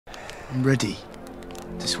I'm ready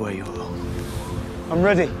to swear you along. I'm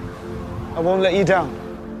ready. I won't let you down.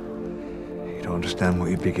 You don't understand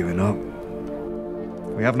what you'd be giving up.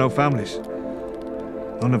 We have no families.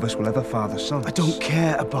 None of us will ever father sons. I don't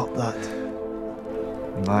care about that.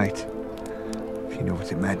 You might, if you knew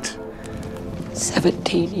what it meant.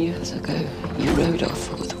 17 years ago, you rode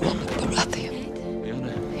off with Robert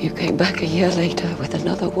Baratheon. You came back a year later with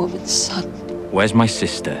another woman's son. Where's my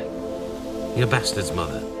sister? Your bastard's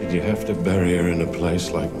mother. Did you have to bury her in a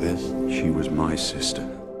place like this? She was my sister.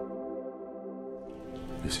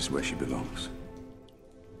 This is where she belongs.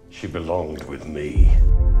 She belonged with me.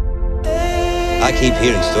 I keep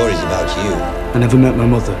hearing stories about you. I never met my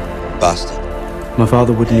mother. Bastard. My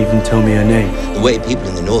father wouldn't even tell me her name. The way people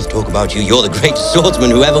in the north talk about you, you're the greatest swordsman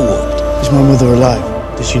who ever walked. Is my mother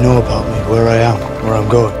alive? Does she know about me, where I am, where I'm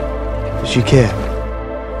going? Does she care?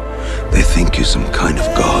 They think you're some kind of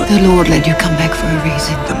god. The Lord let you come back for a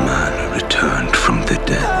reason. The man who returned from the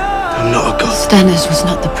dead. I'm not a god. Stannis was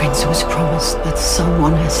not the prince who was promised, but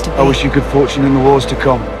someone has to be. I wish you good fortune in the wars to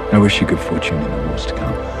come. I wish you good fortune in the wars to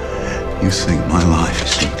come. You think my life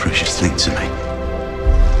is some precious thing to me?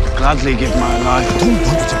 I'd gladly give my life. I don't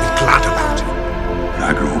want you to be glad about it. But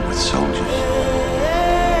I grew up with soldiers. I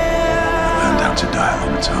learned how to die a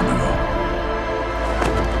long time ago.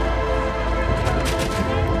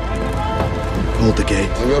 Hold the gate.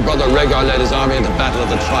 When your brother Rhaegar led his army in the Battle of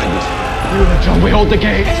the Trident. You and John, we hold the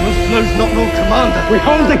gate. There's not no commander. We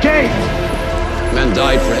hold the gate. Men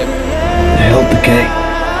died for him. They held the gate.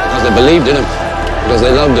 Because they believed in him. Because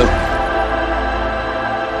they loved him.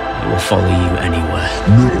 I will follow you anywhere.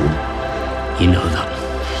 No. You know that.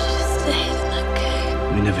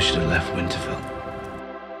 We never should have left Winterfell.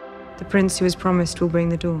 The prince who was promised will bring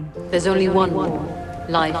the dawn. There's only one war.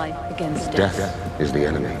 Life against death. Death is the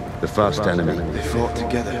enemy. The first enemy. They fought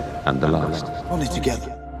together. And the last. Only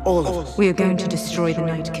together. All of us. We are going to destroy the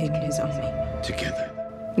Night King and his army. Together.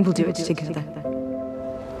 We'll do it together.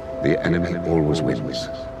 The enemy always wins.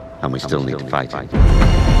 And we still need to fight it.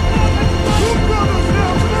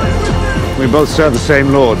 We both serve the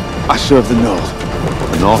same Lord. I serve the North.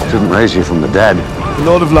 The North didn't raise you from the dead. The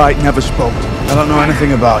Lord of Light never spoke. I don't know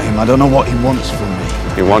anything about him. I don't know what he wants from me.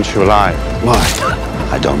 He wants you alive. Why?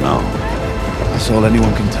 I don't know. That's all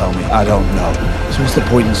anyone can tell me. I don't know. So what's the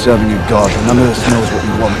point in serving a god when none of us knows what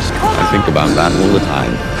he wants? I think about that all the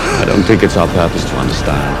time. I don't think it's our purpose to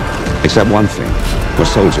understand. Except one thing.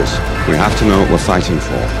 We're soldiers. We have to know what we're fighting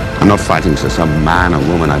for. I'm not fighting so some man or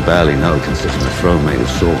woman I barely know can sit on a throne made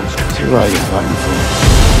of swords. Who are you fighting for?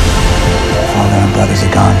 Father and brothers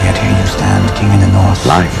are gone, yet here you stand, king in the north.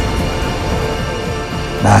 Life.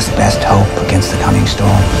 Last best hope against the coming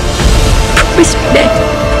storm. Respect.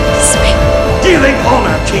 Do you think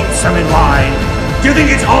honor keeps them in line? Do you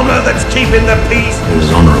think it's honor that's keeping the peace? He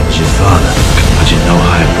was honorable as your father. Imagine no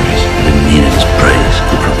higher praise. I didn't mean it as praise.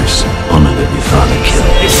 I promise. Honor that your father killed.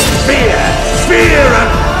 It's fear! Fear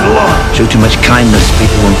and blood! Show too much kindness,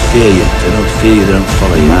 people won't fear you. If they don't fear you, they don't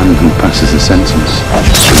follow you. Man who passes the sentence.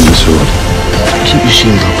 Swing the sword. Keep your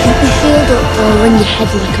shield up. Keep your shield up or I'll ring your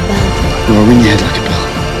head like a bell. No, I'll ring your head like a bell.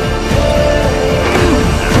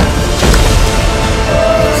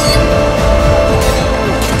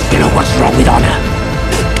 You know what's wrong with honor?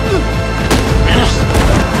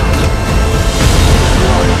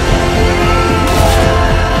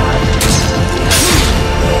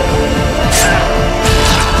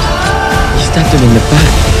 You stabbed him in the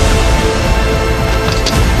back.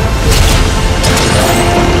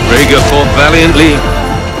 Rhaegar fought valiantly.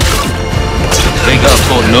 Rhaegar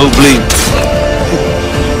fought nobly.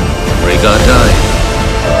 Rhaegar died.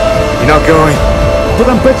 You're not going.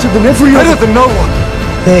 But I'm better than every other. Better than no one.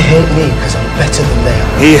 They hate me because I'm better than they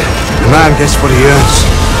are. Here, the man gets what he earns.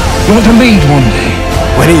 You want to lead one day?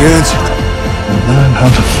 When he earns it. And learn how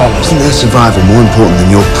to follow. Isn't their survival more important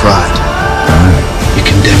than your pride? You're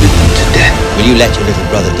condemning them to death. Will you let your little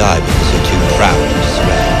brother die because you're too proud to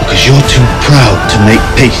swear? Because you're too proud to make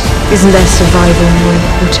peace. Isn't their survival more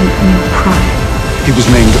important than your pride? He was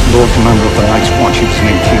named Lord Commander of the Night's Watch. He was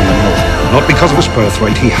named King of the North. Not because of his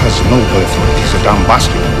birthright. He has no birthright. He's a damn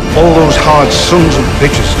bastard. All those hard sons of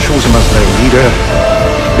bitches chose him as their leader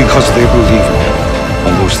because they believe in him.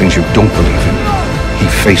 All those things you don't believe in. He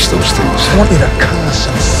faced those things. I want you to curse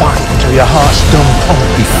and fight until your heart's done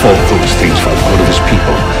pulling. He fought those things for the good of his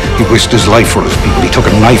people. He risked his life for his people. He took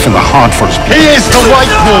a knife in the heart for his people. He is the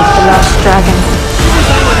White Wolf! The last dragon.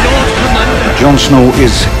 Jon Snow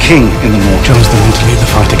is king in the North. Jon's the one to lead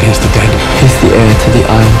the fight against the dead. He's the heir to the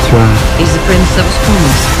Iron Throne. He's the prince that was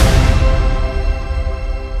promised.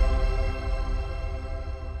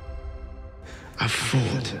 I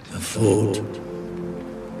fought.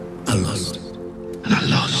 I lost. And I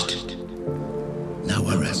lost. Now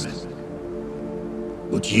I rest.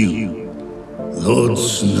 But you, Lord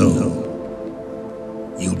Snow,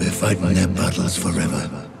 you'll be fighting their battles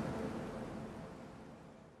forever.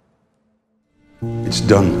 It's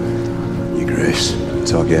done, Your Grace. The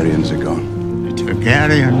Targaryens are gone. A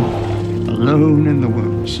Targaryen, alone in the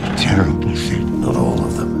woods. A terrible thing. Not all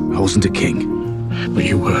of them. I wasn't a king, but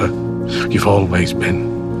you were. You've always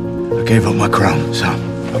been. I gave up my crown, son.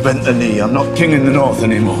 I bent the knee. I'm not king in the north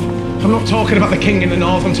anymore. I'm not talking about the king in the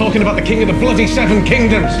north, I'm talking about the king of the bloody Seven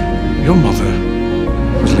Kingdoms. Your mother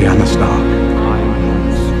was Lyanna Stark.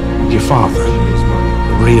 Your father,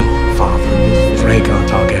 the real father, was Aegon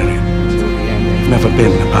Targaryen. You've never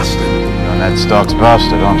been a bastard. You're Ned Stark's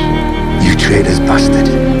bastard, aren't you? You traitor's bastard.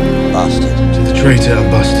 Bastard. To the traitor and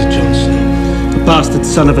bastard Jon Snow. The bastard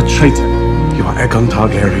son of a traitor. You are Aegon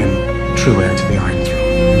Targaryen, true heir to the Iron Throne.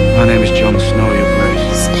 My name is Jon Snow, Your Grace.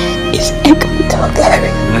 His name is Aegon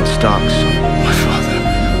Targaryen. Ned Stark's son. My father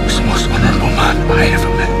was the most honorable man I ever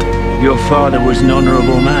met. Your father was an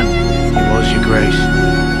honorable man. He was, Your Grace.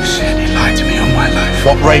 You said he lied to me all my life.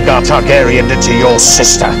 What Rhaegar Targaryen did to your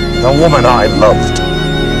sister, the woman I loved.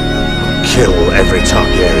 Kill every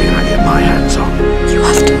Targaryen I get my hands on. You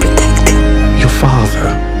have to protect him. Your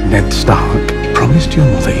father, Ned Stark, promised your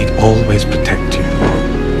mother he'd always protect you.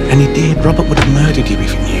 And he did. Robert would have murdered you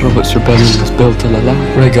if he knew. Robert's rebellion was built on a lie.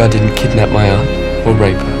 Rhaegar didn't kidnap my aunt or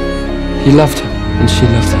rape her. He loved her, and she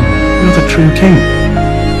loved him. You're the true king.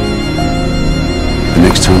 The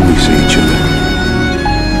next time we see each other,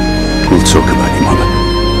 we'll talk about your mother.